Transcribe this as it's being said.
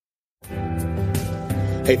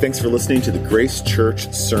Hey, thanks for listening to the Grace Church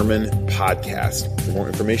Sermon Podcast. For more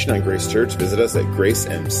information on Grace Church, visit us at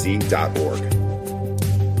gracemc.org.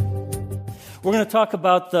 We're going to talk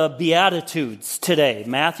about the Beatitudes today.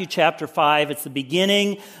 Matthew chapter 5. It's the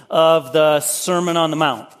beginning of the Sermon on the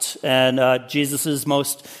Mount and Jesus'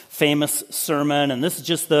 most famous sermon. And this is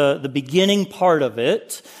just the beginning part of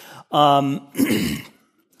it. As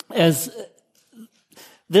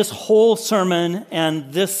this whole sermon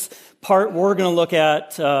and this part we're going to look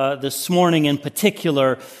at this morning in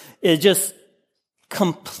particular is just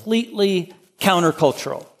completely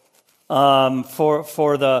countercultural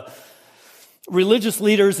for the religious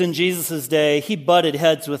leaders in Jesus' day. He butted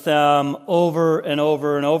heads with them over and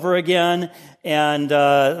over and over again. And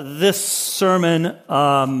this sermon,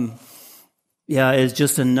 is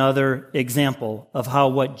just another example of how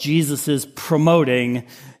what Jesus is promoting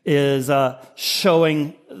is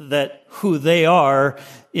showing that who they are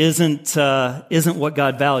isn't what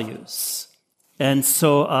God values. And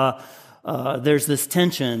so there's this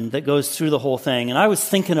tension that goes through the whole thing. And I was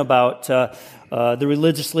thinking about the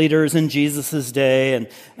religious leaders in Jesus' day,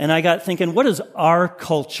 and I got thinking, what does our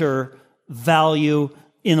culture value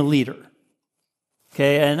in a leader?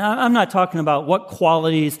 Okay, and I'm not talking about what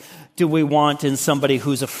qualities do we want in somebody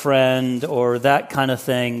who's a friend or that kind of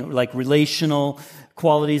thing, like relational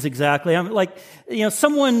qualities exactly. I'm like,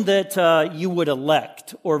 someone that you would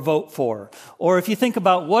elect or vote for. Or if you think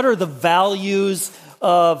about what are the values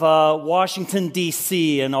of Washington,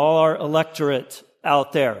 D.C. and all our electorate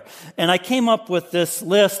out there. And I came up with this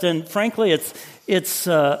list, and frankly, it's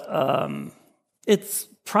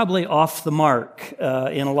probably off the mark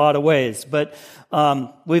in a lot of ways. But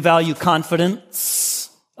we value confidence,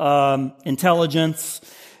 intelligence,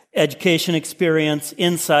 education, experience,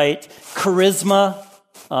 insight, charisma.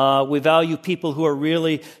 We value people who are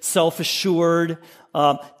really self-assured,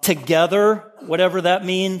 together, whatever that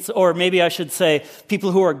means. Or maybe I should say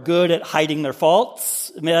people who are good at hiding their faults.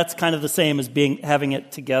 I mean, that's kind of the same as having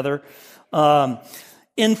it together.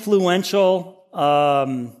 Influential,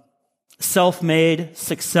 self-made,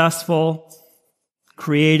 successful,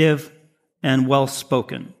 creative, and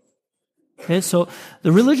well-spoken. Okay, so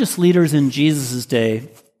the religious leaders in Jesus' day,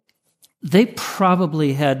 they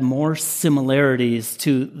probably had more similarities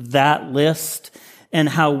to that list and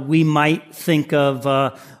how we might think of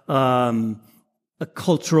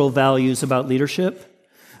cultural values about leadership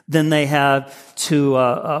than they have to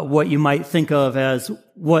what you might think of as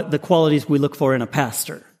what the qualities we look for in a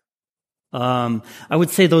pastor. I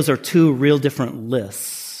would say those are two real different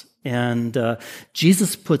lists. And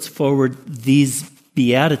Jesus puts forward these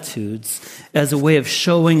Beatitudes as a way of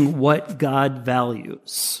showing what God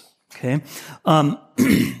values. Okay,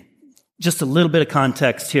 just a little bit of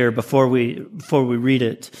context here before we read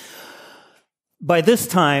it. By this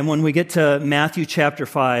time, when we get to Matthew chapter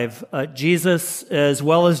 5, Jesus, as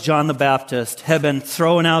well as John the Baptist, have been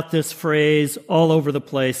throwing out this phrase all over the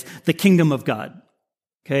place, the kingdom of God.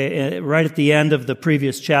 Okay, right at the end of the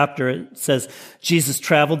previous chapter, it says, Jesus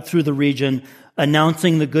traveled through the region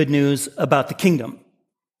announcing the good news about the kingdom.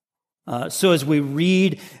 So as we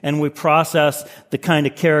read and we process the kind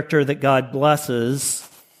of character that God blesses,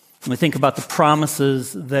 we think about the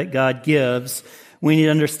promises that God gives, we need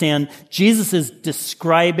to understand Jesus is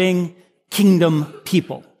describing kingdom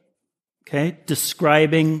people. Okay?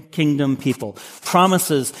 Describing kingdom people.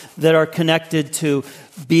 Promises that are connected to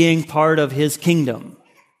being part of his kingdom.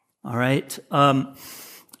 All right?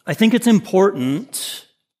 I think it's important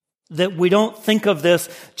that we don't think of this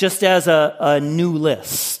just as a new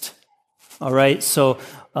list. All right? So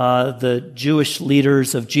the Jewish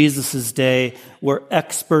leaders of Jesus' day were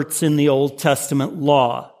experts in the Old Testament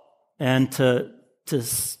law. And to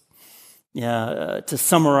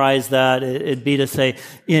summarize that, it'd be to say,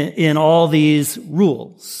 in all these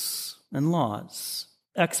rules and laws,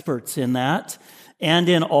 experts in that, and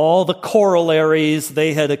in all the corollaries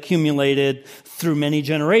they had accumulated through many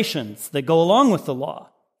generations that go along with the law.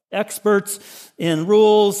 Experts in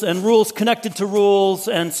rules and rules connected to rules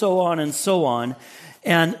and so on and so on.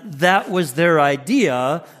 And that was their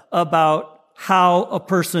idea about how a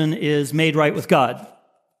person is made right with God.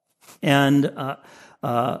 And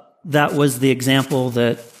that was the example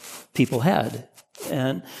that people had.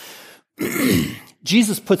 And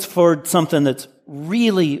Jesus puts forward something that's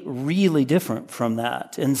really, really different from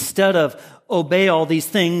that. Instead of obey all these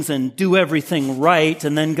things and do everything right,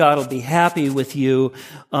 and then God will be happy with you,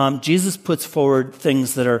 Jesus puts forward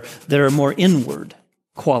things that are more inward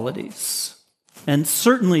qualities. And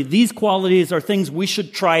certainly these qualities are things we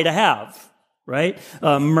should try to have, right?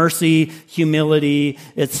 Mercy, humility,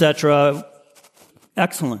 etc.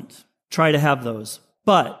 Excellent. Try to have those.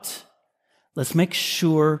 But let's make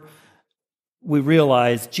sure we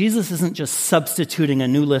realize Jesus isn't just substituting a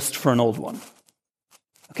new list for an old one.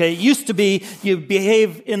 Okay, it used to be you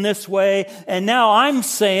behave in this way, and now I'm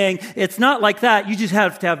saying it's not like that. You just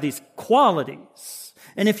have to have these qualities.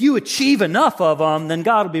 And if you achieve enough of them, then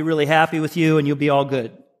God will be really happy with you and you'll be all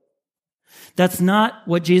good. That's not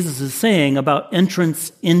what Jesus is saying about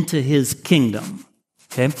entrance into his kingdom.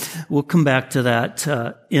 Okay, we'll come back to that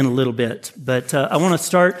in a little bit. But I want to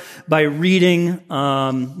start by reading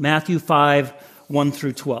Matthew 5, 1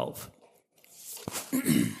 through 12.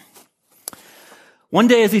 One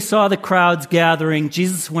day as he saw the crowds gathering,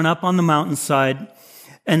 Jesus went up on the mountainside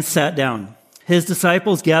and sat down. His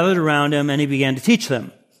disciples gathered around him and he began to teach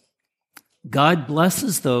them. God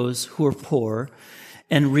blesses those who are poor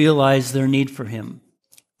and realize their need for him,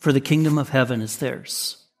 for the kingdom of heaven is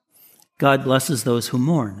theirs. God blesses those who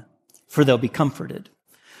mourn, for they'll be comforted.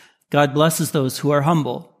 God blesses those who are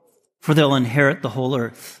humble, for they'll inherit the whole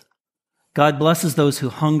earth. God blesses those who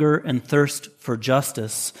hunger and thirst for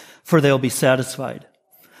justice, for they'll be satisfied.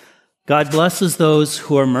 God blesses those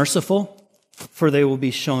who are merciful, for they will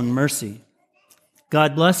be shown mercy.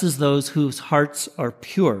 God blesses those whose hearts are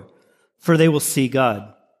pure, for they will see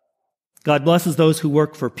God. God blesses those who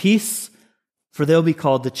work for peace, for they'll be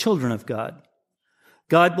called the children of God.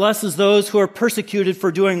 God blesses those who are persecuted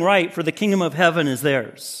for doing right, for the kingdom of heaven is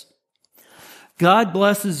theirs. God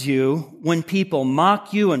blesses you when people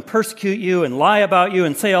mock you and persecute you and lie about you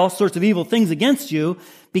and say all sorts of evil things against you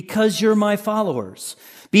because you're my followers.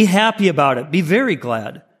 Be happy about it. Be very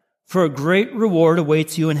glad, for a great reward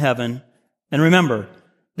awaits you in heaven. And remember,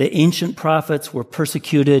 the ancient prophets were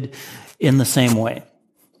persecuted in the same way.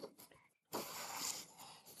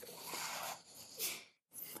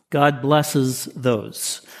 God blesses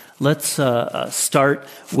those. Let's start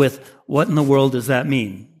with what in the world does that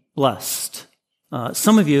mean? Blessed.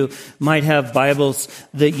 Some of you might have Bibles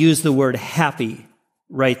that use the word happy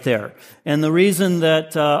right there. And the reason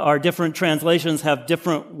that our different translations have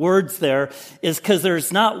different words there is because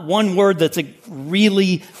there's not one word that's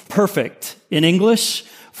really perfect in English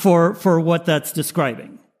for what that's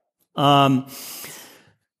describing. I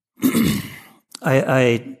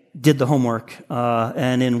did the homework,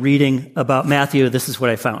 and in reading about Matthew, this is what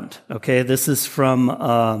I found. Okay, this is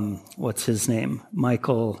from, what's his name?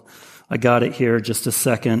 Michael. I got it here, just a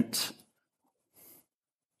second.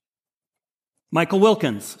 Michael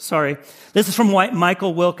Wilkins, sorry. This is from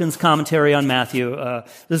Michael Wilkins' commentary on Matthew.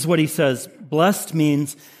 This is what he says. Blessed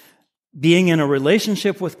means being in a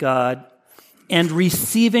relationship with God and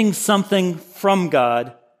receiving something from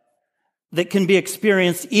God that can be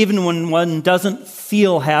experienced even when one doesn't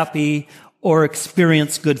feel happy or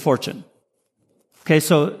experience good fortune. Okay,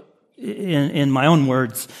 so in my own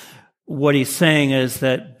words, what he's saying is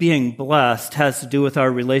that being blessed has to do with our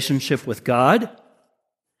relationship with God,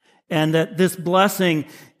 and that this blessing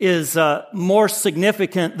is more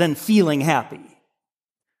significant than feeling happy.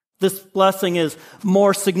 This blessing is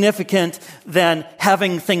more significant than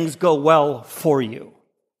having things go well for you.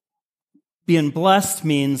 Being blessed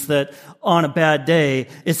means that on a bad day,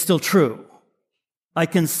 it's still true. I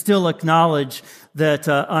can still acknowledge that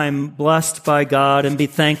I'm blessed by God and be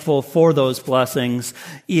thankful for those blessings,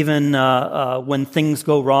 even when things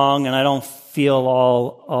go wrong and I don't feel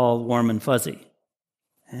all warm and fuzzy.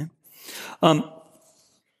 Okay?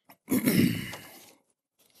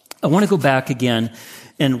 I want to go back again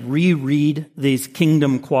and reread these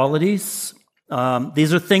kingdom qualities.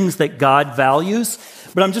 These are things that God values,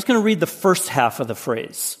 but I'm just going to read the first half of the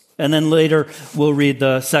phrase. And then later we'll read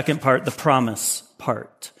the second part, the promise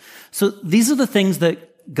part. So these are the things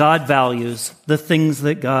that God values, the things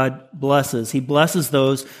that God blesses. He blesses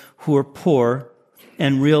those who are poor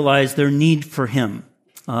and realize their need for him.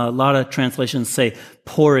 A lot of translations say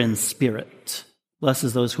poor in spirit.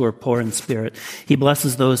 Blesses those who are poor in spirit. He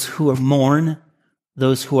blesses those who mourn,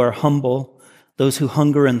 those who are humble, those who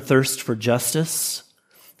hunger and thirst for justice,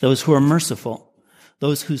 those who are merciful,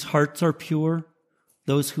 those whose hearts are pure,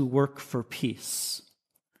 those who work for peace.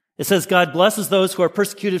 It says God blesses those who are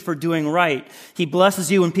persecuted for doing right. He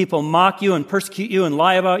blesses you when people mock you and persecute you and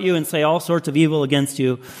lie about you and say all sorts of evil against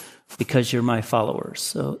you because you're my followers.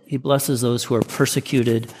 So he blesses those who are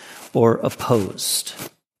persecuted or opposed.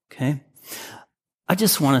 Okay? I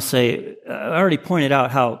just want to say, I already pointed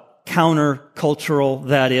out how countercultural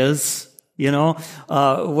that is. You know,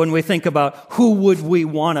 when we think about who would we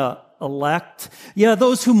want to elect, yeah,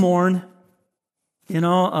 those who mourn. You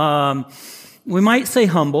know, we might say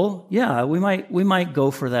humble. Yeah, we might go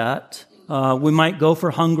for that. We might go for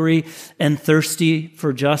hungry and thirsty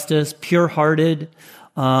for justice, pure-hearted,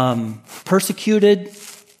 persecuted,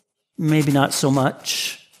 maybe not so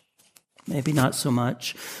much. maybe not so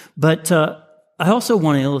much. But I also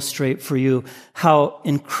want to illustrate for you how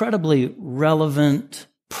incredibly relevant,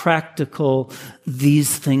 practical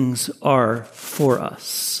these things are for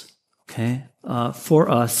us. Okay? For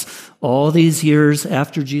us, all these years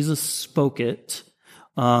after Jesus spoke it,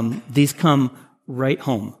 these come right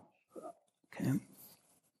home. Okay?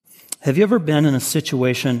 Have you ever been in a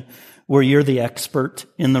situation where you're the expert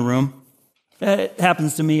in the room? It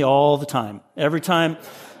happens to me all the time. Every time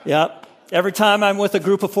I'm with a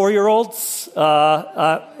group of 4-year-olds,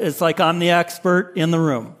 it's like I'm the expert in the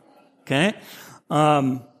room. Okay?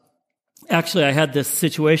 Actually, I had this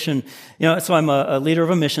situation, so I'm a leader of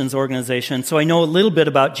a missions organization, so I know a little bit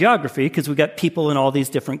about geography because we got people in all these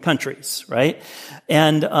different countries, right?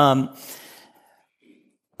 And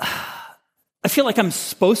I feel like I'm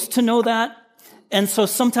supposed to know that, and so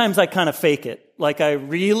sometimes I kind of fake it. Like I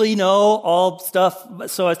really know all stuff.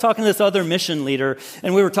 So I was talking to this other mission leader,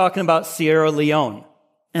 and we were talking about Sierra Leone.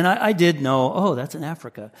 And I did know, that's in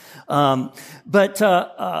Africa. But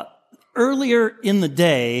earlier in the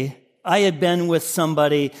day, I had been with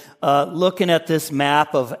somebody looking at this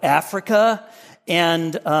map of Africa,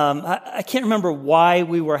 and I can't remember why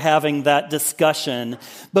we were having that discussion,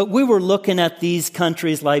 but we were looking at these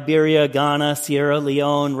countries, Liberia, Ghana, Sierra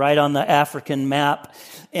Leone, right on the African map.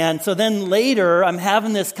 And so then later, I'm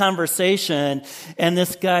having this conversation, and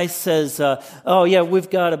this guy says, we've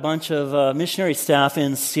got a bunch of missionary staff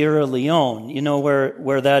in Sierra Leone. You know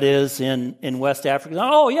where that is in West Africa?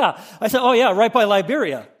 Oh, yeah. I said, right by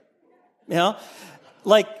Liberia. I'm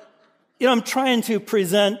trying to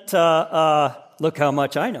present, look how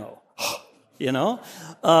much I know,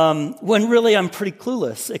 when really I'm pretty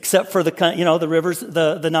clueless, except for the rivers,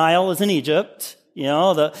 the Nile is in Egypt.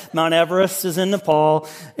 The Mount Everest is in Nepal,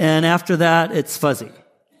 and after that, it's fuzzy.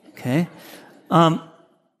 Okay?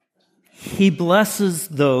 He blesses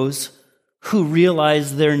those who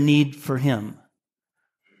realize their need for Him.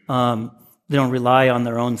 They don't rely on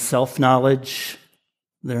their own self-knowledge.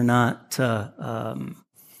 They're not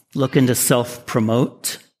looking to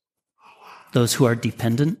self-promote. Those who are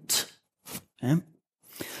dependent. Okay?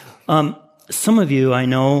 Some of you, I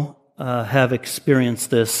know, have experienced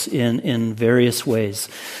this in various ways.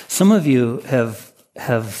 Some of you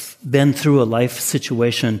have been through a life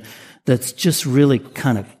situation that's just really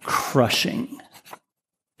kind of crushing.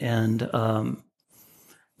 And,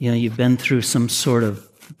 you've been through some sort of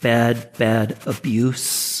bad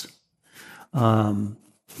abuse,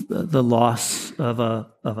 the loss of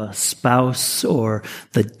a spouse or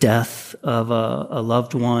the death of a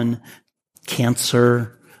loved one,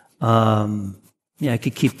 cancer, I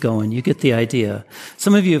could keep going. You get the idea.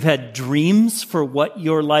 Some of you have had dreams for what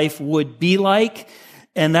your life would be like,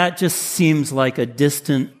 and that just seems like a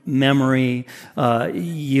distant memory.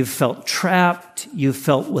 You've felt trapped. You've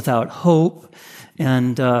felt without hope.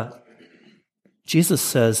 And Jesus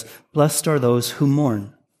says, blessed are those who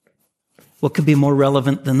mourn. What could be more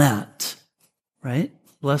relevant than that, right?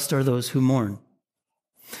 Blessed are those who mourn.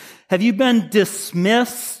 Have you been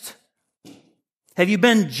dismissed? Have you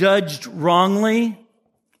been judged wrongly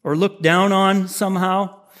or looked down on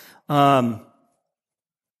somehow?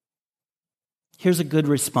 Here's a good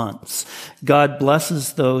response. God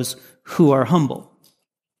blesses those who are humble.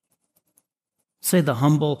 Say the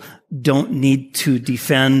humble don't need to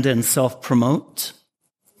defend and self-promote.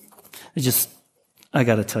 I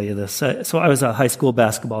got to tell you this. So I was a high school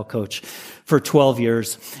basketball coach for 12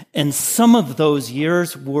 years, and some of those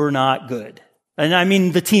years were not good. And I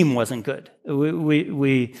mean, the team wasn't good.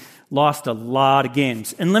 We lost a lot of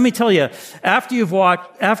games. And let me tell you, after you've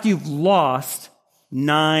lost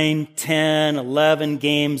 9, 10, 11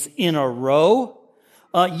 games in a row,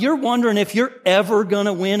 you're wondering if you're ever going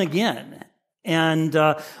to win again. And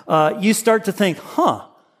you start to think,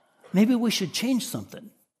 maybe we should change something,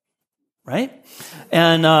 right?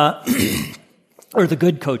 And or the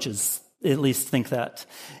good coaches at least think that.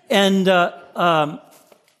 And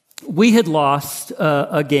we had lost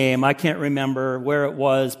a game. I can't remember where it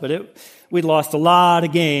was, but we'd lost a lot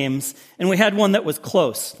of games, and we had one that was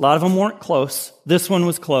close. A lot of them weren't close. This one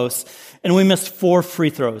was close, and we missed 4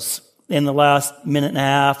 free throws in the last minute and a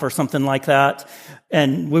half or something like that,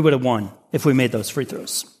 and we would have won if we made those free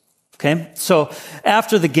throws. Okay? So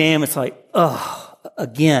after the game, it's like,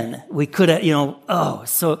 again, we could have, your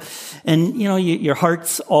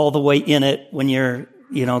heart's all the way in it when you're,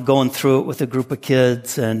 going through it with a group of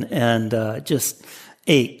kids and just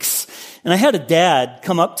aches. And I had a dad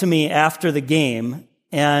come up to me after the game,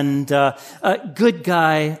 and a good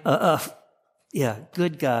guy,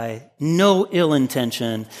 good guy, no ill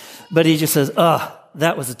intention, but he just says,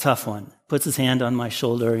 that was a tough one. puts his hand on my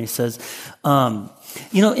shoulder, and he says,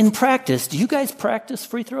 in practice, do you guys practice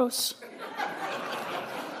free throws?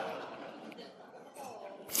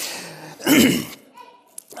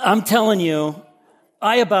 I'm telling you,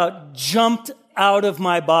 I about jumped out of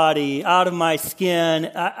my body, out of my skin.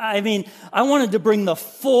 I wanted to bring the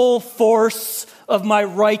full force of my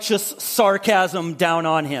righteous sarcasm down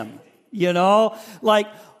on him. I've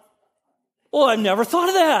never thought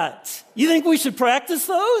of that. You think we should practice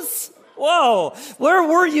those? Whoa, where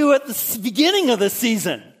were you at the beginning of the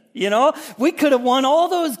season? We could have won all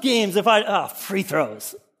those games if free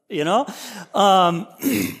throws,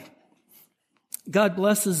 God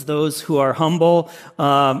blesses those who are humble.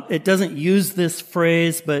 It doesn't use this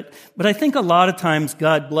phrase, but I think a lot of times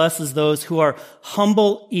God blesses those who are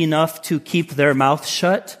humble enough to keep their mouth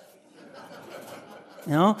shut.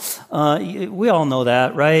 We all know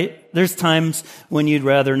that, right? There's times when you'd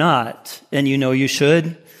rather not, and you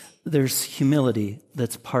should. There's humility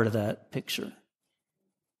that's part of that picture.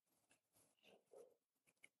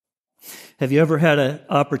 Have you ever had an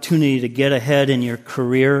opportunity to get ahead in your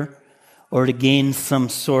career or to gain some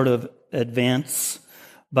sort of advance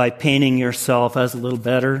by painting yourself as a little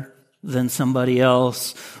better than somebody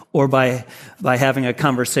else, or by having a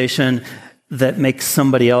conversation that makes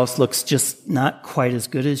somebody else looks just not quite as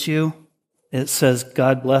good as you? It says,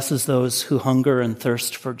 God blesses those who hunger and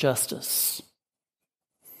thirst for justice.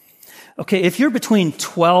 Okay, if you're between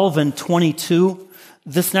 12 and 22,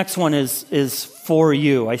 this next one is for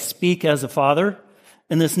you. I speak as a father,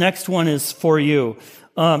 and this next one is for you.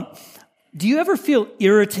 Do you ever feel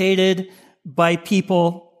irritated by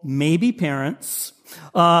people, maybe parents,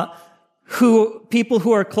 people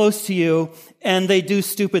who are close to you and they do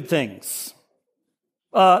stupid things?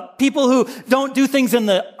 People who don't do things in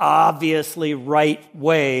the obviously right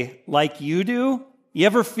way like you do? You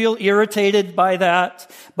ever feel irritated by that,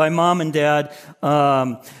 by mom and dad?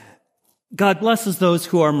 God blesses those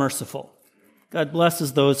who are merciful. God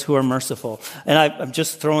blesses those who are merciful. And I'm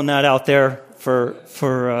just throwing that out there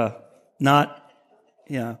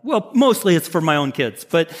mostly it's for my own kids,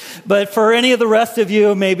 but for any of the rest of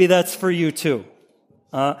you, maybe that's for you too.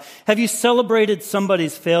 Have you celebrated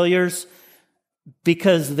somebody's failures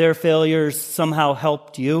because their failures somehow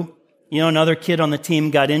helped you? Another kid on the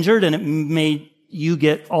team got injured and it made you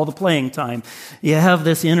get all the playing time. You have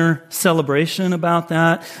this inner celebration about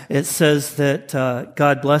that. It says that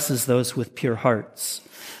God blesses those with pure hearts.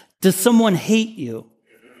 Does someone hate you?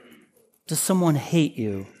 Does someone hate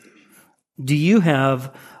you? Do you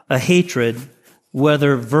have a hatred,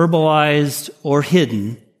 whether verbalized or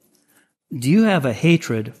hidden? Do you have a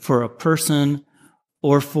hatred for a person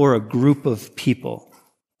or for a group of people?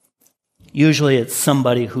 Usually it's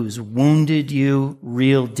somebody who's wounded you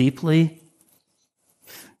real deeply.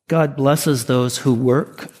 God blesses those who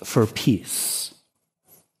work for peace.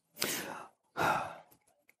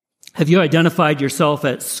 Have you identified yourself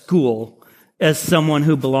at school as someone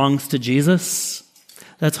who belongs to Jesus?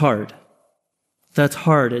 That's hard. That's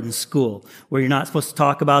hard in school, where you're not supposed to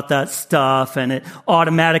talk about that stuff, and it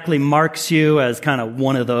automatically marks you as kind of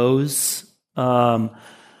one of those.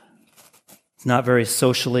 It's not very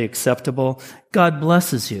socially acceptable. God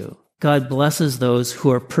blesses you. God blesses those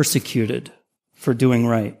who are persecuted for doing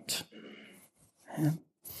right.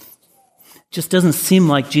 Just doesn't seem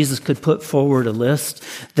like Jesus could put forward a list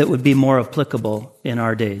that would be more applicable in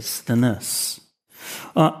our days than this.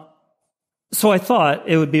 So I thought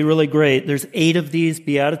it would be really great. There's 8 of these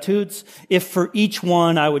Beatitudes. If for each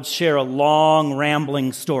one I would share a long,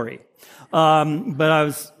 rambling story. But I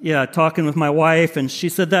was, talking with my wife, and she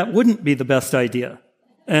said that wouldn't be the best idea.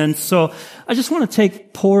 And so I just want to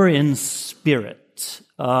take poor in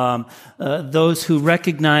spirit, those who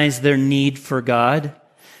recognize their need for God.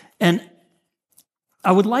 And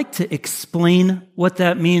I would like to explain what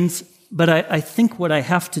that means, but I think what I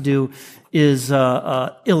have to do is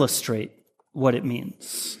illustrate what it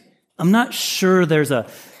means. I'm not sure there's a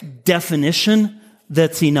definition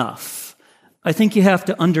that's enough. I think you have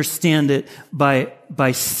to understand it by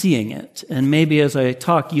seeing it. And maybe as I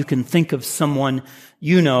talk, you can think of someone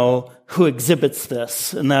who exhibits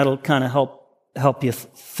this, and that'll kind of help you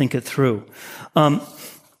think it through.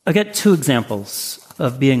 I got 2 examples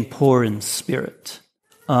of being poor in spirit.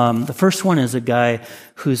 The first one is a guy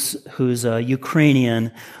who's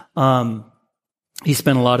Ukrainian. He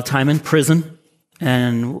spent a lot of time in prison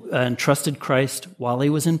and trusted Christ while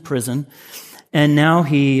he was in prison. And now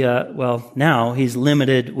he's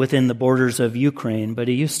limited within the borders of Ukraine, but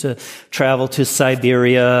he used to travel to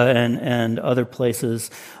Siberia and other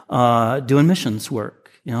places, doing missions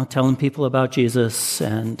work, telling people about Jesus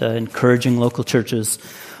and encouraging local churches.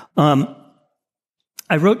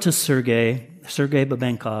 I wrote to Sergei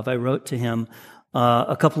Babenkov. I wrote to him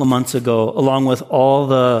a couple of months ago, along with all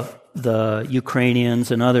the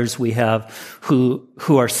Ukrainians and others we have who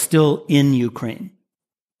are still in Ukraine.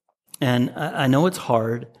 And I know it's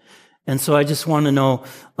hard. And so I just want to know,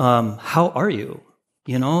 how are you?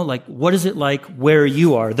 You know, like, what is it like where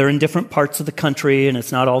you are? They're in different parts of the country and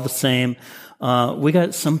it's not all the same. We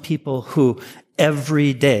got some people who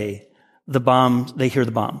every day they hear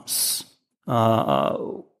the bombs.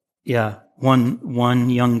 One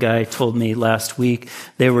young guy told me last week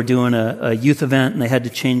they were doing a youth event and they had to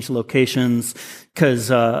change locations because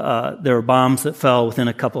there were bombs that fell within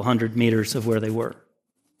a couple hundred meters of where they were.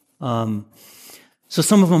 So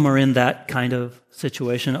some of them are in that kind of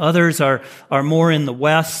situation. Others are more in the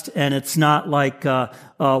West, and it's not like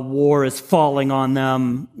war is falling on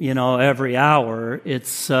them, you know, every hour.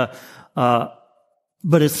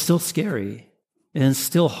 But it's still scary and it's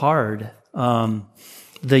still hard.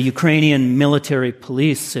 The Ukrainian military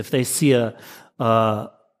police, if they see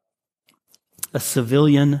a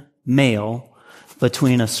civilian male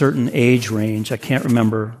between a certain age range, I can't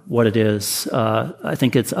remember what it is. I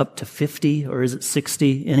think it's up to 50, or is it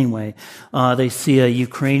 60? Anyway, they see a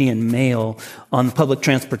Ukrainian male on public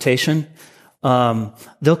transportation.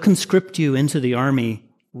 They'll conscript you into the army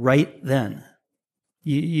right then.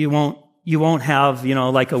 You won't have, you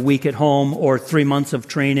know, like a week at home or 3 months of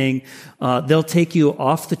training. They'll take you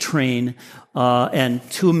off the train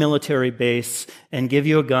and to a military base and give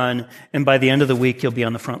you a gun, and by the end of the week, you'll be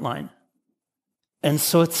on the front line. And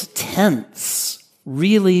so it's tense,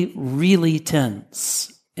 really, really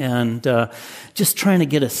tense. And just trying to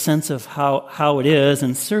get a sense of how it is.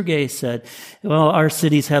 And Sergei said, well, our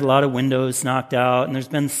city's had a lot of windows knocked out, and there's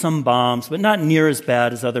been some bombs, but not near as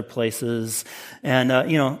bad as other places. And,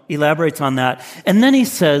 elaborates on that. And then he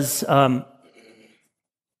says, I'm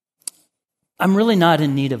really not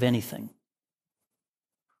in need of anything.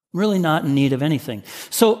 Really not in need of anything.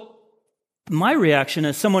 So my reaction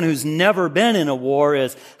as someone who's never been in a war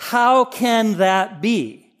is, how can that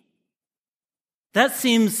be? That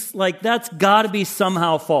seems like that's got to be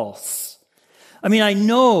somehow false. I mean, I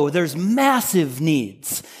know there's massive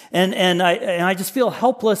needs, and I just feel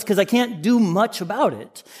helpless because I can't do much about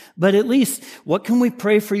it. But at least, what can we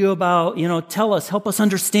pray for you about? You know, tell us, help us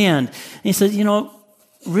understand. And he says,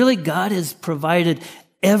 really, God has provided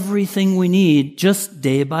everything we need just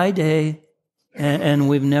day by day, and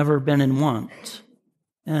we've never been in want.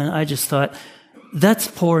 And I just thought, that's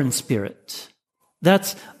poor in spirit.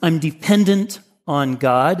 I'm dependent on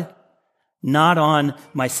God, not on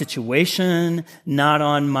my situation, not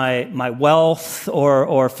on my wealth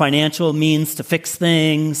or financial means to fix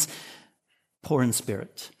things. Poor in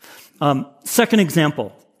spirit. Second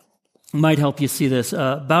example might help you see this.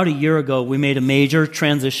 About a year ago, we made a major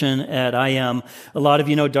transition at IM. A lot of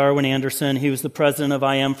you know Darwin Anderson. He was the president of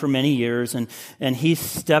IM for many years, and he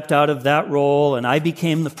stepped out of that role, and I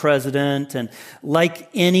became the president. And like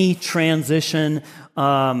any transition,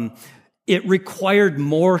 it required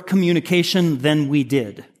more communication than we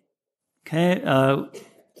did. Okay?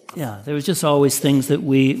 There was just always things that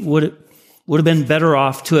we would have been better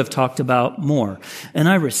off to have talked about more. And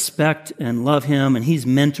I respect and love him, and he's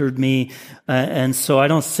mentored me. And so I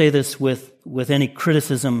don't say this with any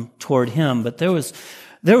criticism toward him, but there was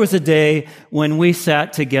a day when we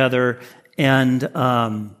sat together, and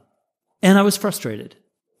I was frustrated.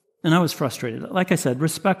 Like I said,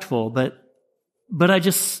 respectful, but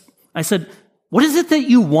I said, what is it that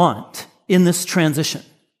you want in this transition?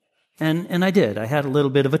 And I did. I had a little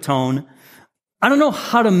bit of a tone. I don't know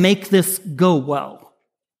how to make this go well.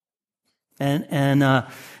 And a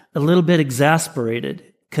little bit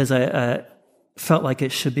exasperated because I felt like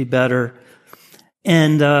it should be better.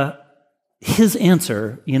 And his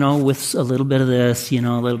answer, with a little bit of this, a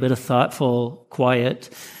little bit of thoughtful, quiet,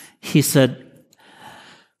 he said,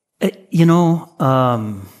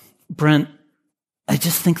 Brent, I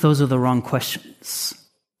just think those are the wrong questions.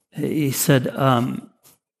 He said, I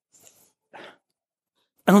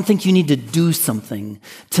don't think you need to do something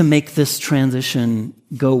to make this transition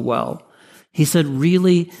go well. He said,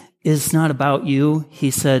 really, it's not about you.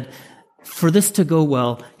 He said, for this to go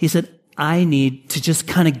well, he said, I need to just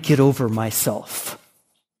kind of get over myself.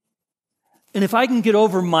 And if I can get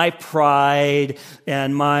over my pride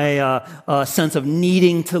and my sense of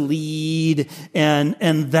needing to lead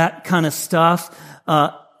and that kind of stuff,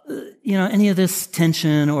 any of this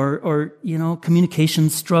tension or communication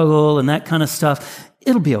struggle and that kind of stuff,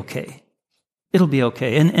 it'll be okay. It'll be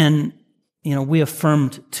okay. And we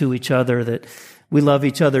affirmed to each other that we love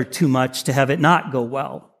each other too much to have it not go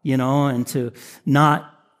well, and to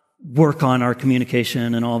not work on our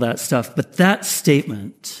communication and all that stuff. But that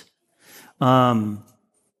statement, that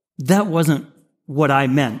wasn't what I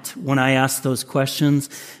meant when I asked those questions.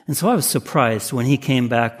 And so I was surprised when he came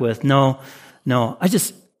back with, no, I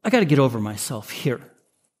got to get over myself here.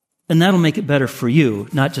 And that'll make it better for you,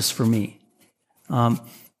 not just for me. To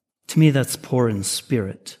me, that's poor in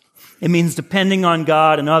spirit. It means depending on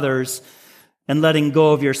God and others and letting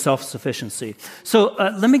go of your self-sufficiency. So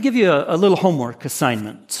let me give you a little homework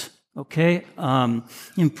assignment, okay? You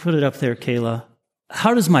can put it up there, Kayla.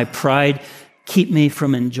 How does my pride keep me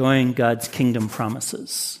from enjoying God's kingdom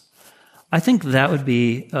promises? I think that would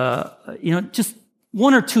be, just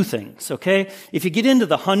one or two things, okay? If you get into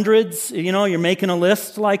the hundreds, you're making a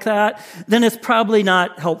list like that, then it's probably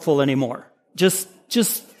not helpful anymore. Just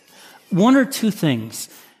one or two things.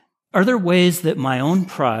 Are there ways that my own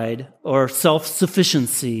pride or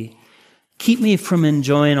self-sufficiency keep me from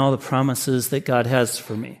enjoying all the promises that God has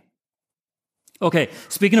for me? Okay,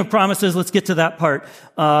 speaking of promises, let's get to that part.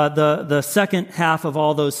 The second half of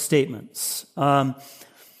all those statements.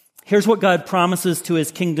 Here's what God promises to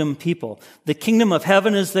his kingdom people. The kingdom of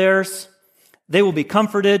heaven is theirs. They will be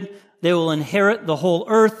comforted. They will inherit the whole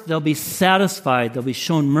earth. They'll be satisfied. They'll be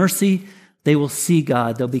shown mercy. They will see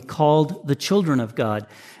God. They'll be called the children of God.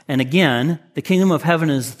 And again, the kingdom of heaven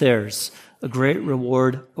is theirs. A great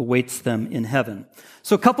reward awaits them in heaven.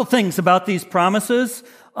 So a couple things about these promises.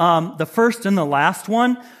 The first and the last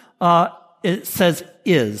one, it says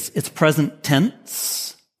is. It's present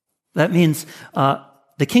tense. That means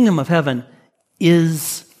the kingdom of heaven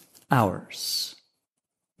is ours.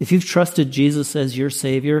 If you've trusted Jesus as your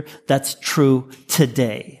Savior, that's true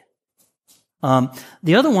today.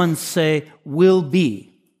 The other ones say will be.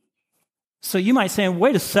 So you might say,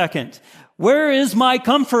 wait a second, where is my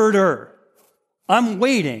comforter? I'm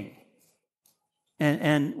waiting.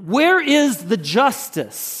 And where is the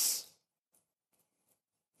justice?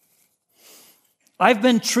 I've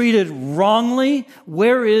been treated wrongly.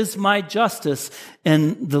 Where is my justice?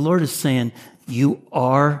 And the Lord is saying, you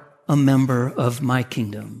are a member of my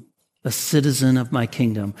kingdom, a citizen of my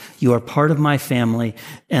kingdom. You are part of my family,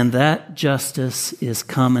 and that justice is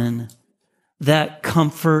coming. That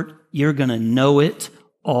comfort, you're going to know it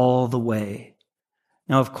all the way.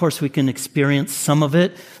 Now, of course, we can experience some of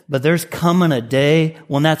it, but there's coming a day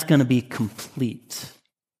when that's going to be complete.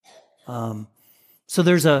 So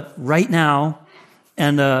there's a right now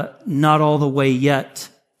and a not all the way yet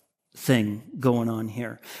thing going on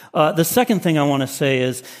here. The second thing I want to say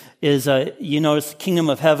is you notice the kingdom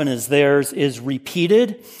of heaven is theirs is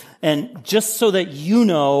repeated. And just so that you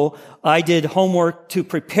know, I did homework to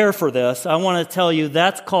prepare for this. I want to tell you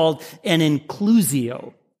that's called an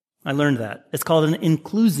inclusio. I learned that. It's called an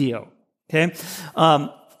inclusio. Okay?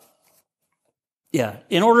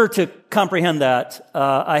 In order to comprehend that,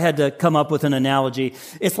 I had to come up with an analogy.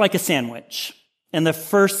 It's like a sandwich. And the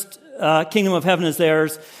first kingdom of heaven is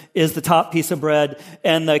theirs is the top piece of bread,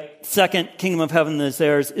 and the second kingdom of heaven is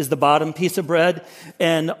theirs is the bottom piece of bread,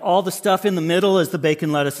 and all the stuff in the middle is the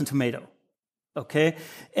bacon, lettuce, and tomato. Okay?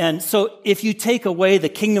 And so if you take away the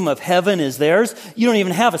kingdom of heaven is theirs, you don't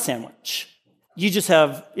even have a sandwich. You just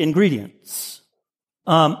have ingredients.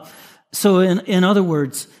 So in other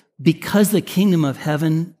words, because the kingdom of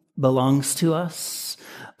heaven belongs to us,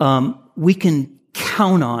 we can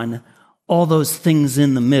count on all those things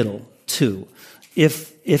in the middle too.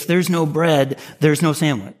 If there's no bread, there's no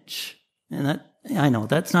sandwich. And that, I know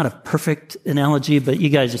that's not a perfect analogy, but you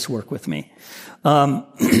guys just work with me.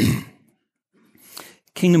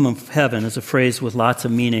 Kingdom of heaven is a phrase with lots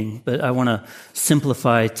of meaning, but I want to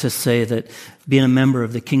simplify to say that being a member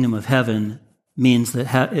of the kingdom of heaven means that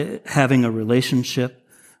having a relationship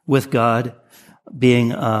with God,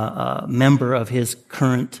 being a member of his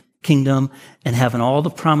current kingdom, and having all the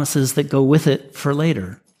promises that go with it for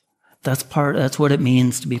later. That's what it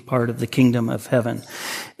means to be part of the kingdom of heaven.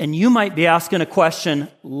 And you might be asking a question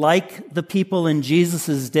like the people in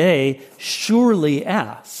Jesus' day surely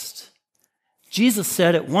asked. Jesus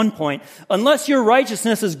said at one point, unless your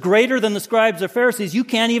righteousness is greater than the scribes or Pharisees, you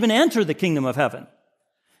can't even enter the kingdom of heaven.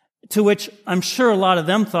 To which I'm sure a lot of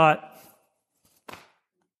them thought,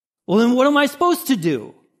 well, then what am I supposed to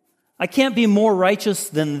do? I can't be more righteous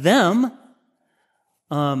than them.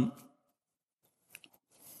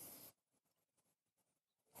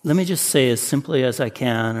 Let me just say as simply as I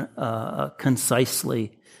can,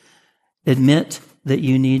 concisely, admit that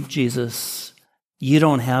you need Jesus. You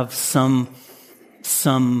don't have some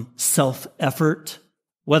self-effort,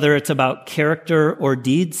 whether it's about character or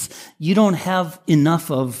deeds. You don't have enough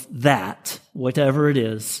of that, whatever it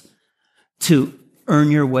is, to earn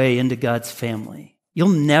your way into God's family. You'll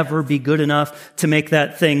never be good enough to make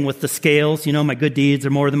that thing with the scales. My good deeds are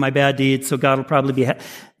more than my bad deeds, so God will probably be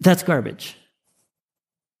That's garbage.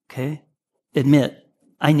 Okay? Admit,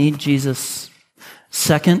 I need Jesus.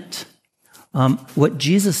 Second, what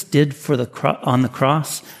Jesus did on the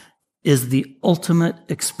cross is the ultimate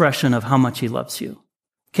expression of how much he loves you.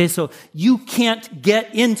 Okay, so you can't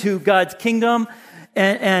get into God's kingdom,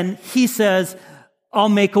 and he says, I'll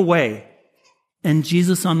make a way. And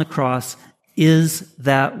Jesus on the cross is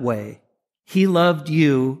that way. He loved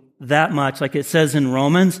you that much. Like it says in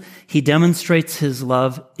Romans, he demonstrates his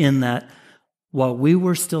love in that while we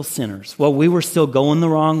were still sinners, while we were still going the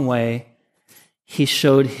wrong way, he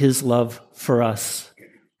showed his love for us.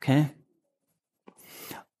 Okay?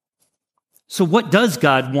 So what does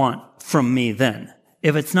God want from me then?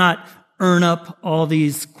 If it's not earn up all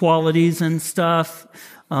these qualities and stuff,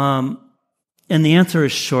 and the answer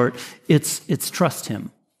is short, it's trust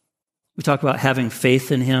him. We talk about having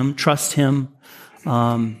faith in him, trust him,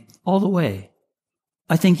 all the way.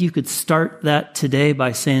 I think you could start that today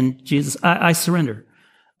by saying, Jesus, I surrender.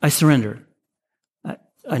 I surrender.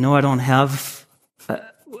 I know I don't have,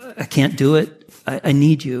 I can't do it. I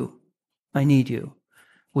need you. I need you.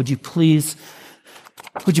 Would you please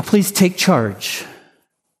take charge?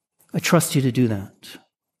 I trust you to do that.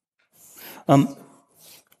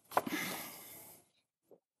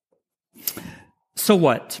 So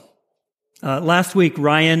what? Last week,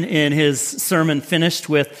 Ryan in his sermon finished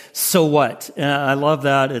with, so what? I love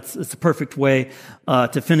that. It's a perfect way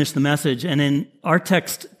to finish the message. And in our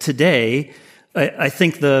text today, I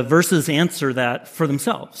think the verses answer that for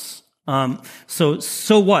themselves.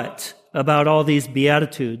 So what about all these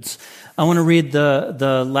Beatitudes? I want to read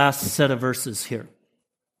the last set of verses here.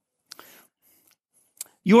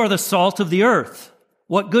 You are the salt of the earth.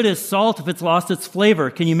 What good is salt if it's lost its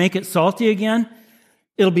flavor? Can you make it salty again?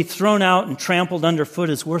 It'll be thrown out and trampled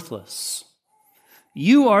underfoot as worthless.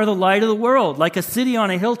 You are the light of the world, like a city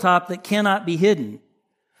on a hilltop that cannot be hidden.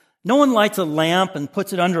 No one lights a lamp and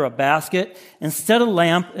puts it under a basket. Instead, a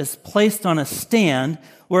lamp is placed on a stand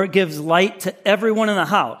where it gives light to everyone in the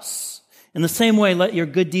house. In the same way, let your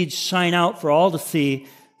good deeds shine out for all to see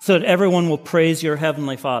so that everyone will praise your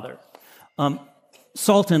heavenly Father.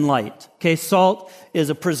 Salt and light. Okay, salt is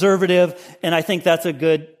a preservative, and I think that's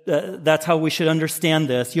that's how we should understand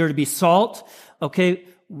this. You're to be salt. Okay,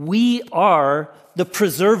 we are the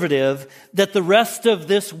preservative that the rest of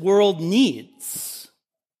this world needs.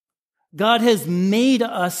 God has made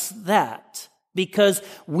us that because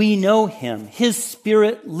we know him. His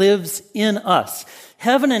Spirit lives in us.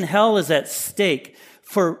 Heaven and hell is at stake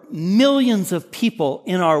for millions of people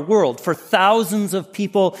in our world, for thousands of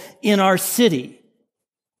people in our city.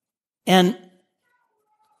 And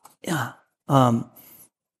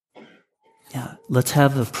let's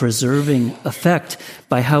have a preserving effect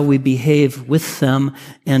by how we behave with them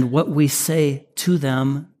and what we say to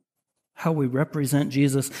them, how we represent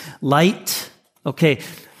Jesus. Light, okay,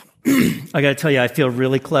 I got to tell you, I feel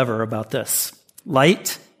really clever about this.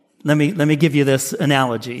 Light, let me give you this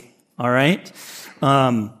analogy, all right?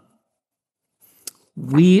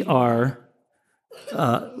 We are,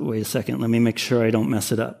 wait a second, let me make sure I don't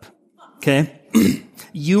mess it up. Okay?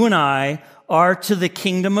 You and I are to the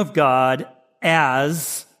kingdom of God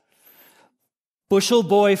as Bushel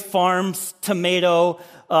Boy Farms tomato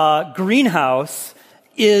greenhouse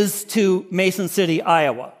is to Mason City,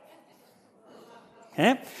 Iowa.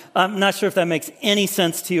 Okay? I'm not sure if that makes any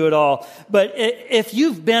sense to you at all, but if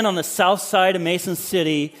you've been on the south side of Mason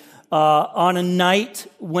City on a night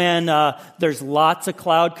when there's lots of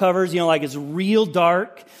cloud covers, like it's real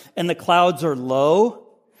dark and the clouds are low,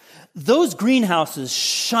 those greenhouses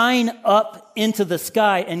shine up into the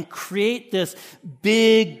sky and create this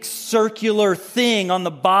big circular thing on the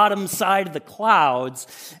bottom side of the clouds.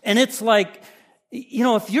 And it's like,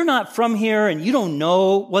 if you're not from here and you don't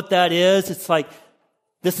know what that is, it's like,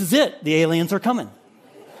 this is it. The aliens are coming.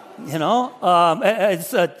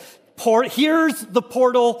 It's here's the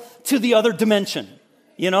portal to the other dimension.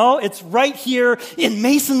 It's right here in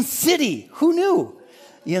Mason City. Who knew?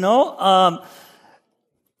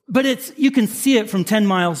 But you can see it from 10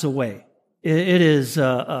 miles away. It is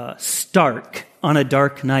stark on a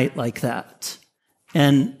dark night like that.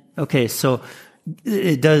 And, okay, so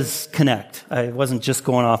it does connect. I wasn't just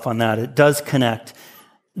going off on that. It does connect.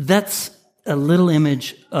 That's a little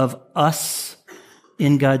image of us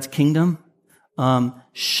in God's kingdom,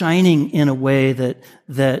 shining in a way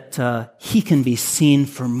that he can be seen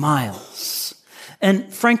for miles.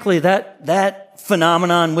 And frankly, that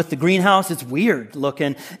phenomenon with the greenhouse, it's weird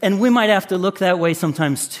looking. And we might have to look that way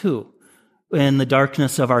sometimes too in the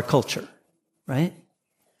darkness of our culture, right?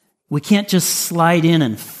 We can't just slide in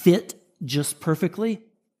and fit just perfectly.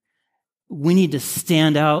 We need to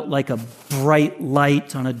stand out like a bright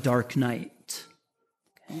light on a dark night.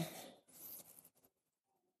 Okay?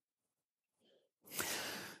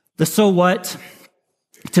 The so what,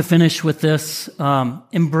 to finish with this,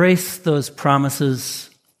 embrace those promises.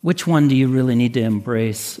 Which one do you really need to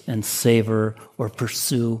embrace and savor or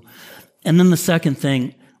pursue? And then the second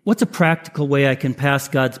thing, what's a practical way I can pass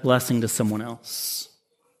God's blessing to someone else?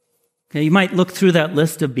 Okay, you might look through that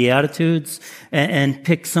list of Beatitudes and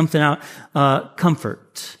pick something out.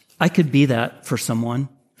 Comfort. I could be that for someone.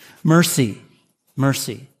 Mercy.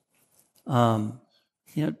 A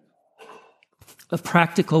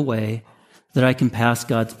practical way that I can pass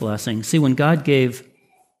God's blessing. See, when God gave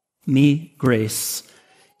me grace,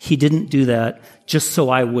 He didn't do that just so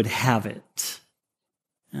I would have it.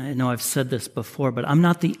 I know I've said this before, but I'm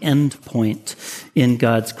not the end point in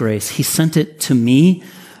God's grace. He sent it to me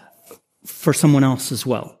for someone else as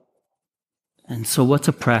well. And so what's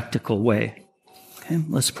a practical way? Okay,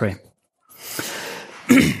 let's pray.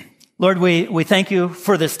 Lord, we thank you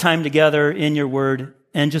for this time together in your word,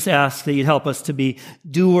 and just ask that you'd help us to be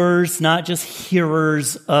doers, not just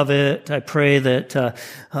hearers of it. I pray that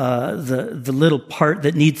the little part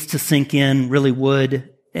that needs to sink in really would,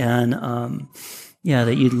 and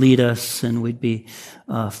that you'd lead us and we'd be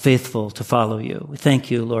faithful to follow you. We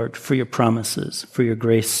thank you, Lord, for your promises, for your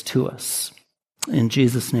grace to us. In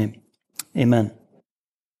Jesus' name, amen.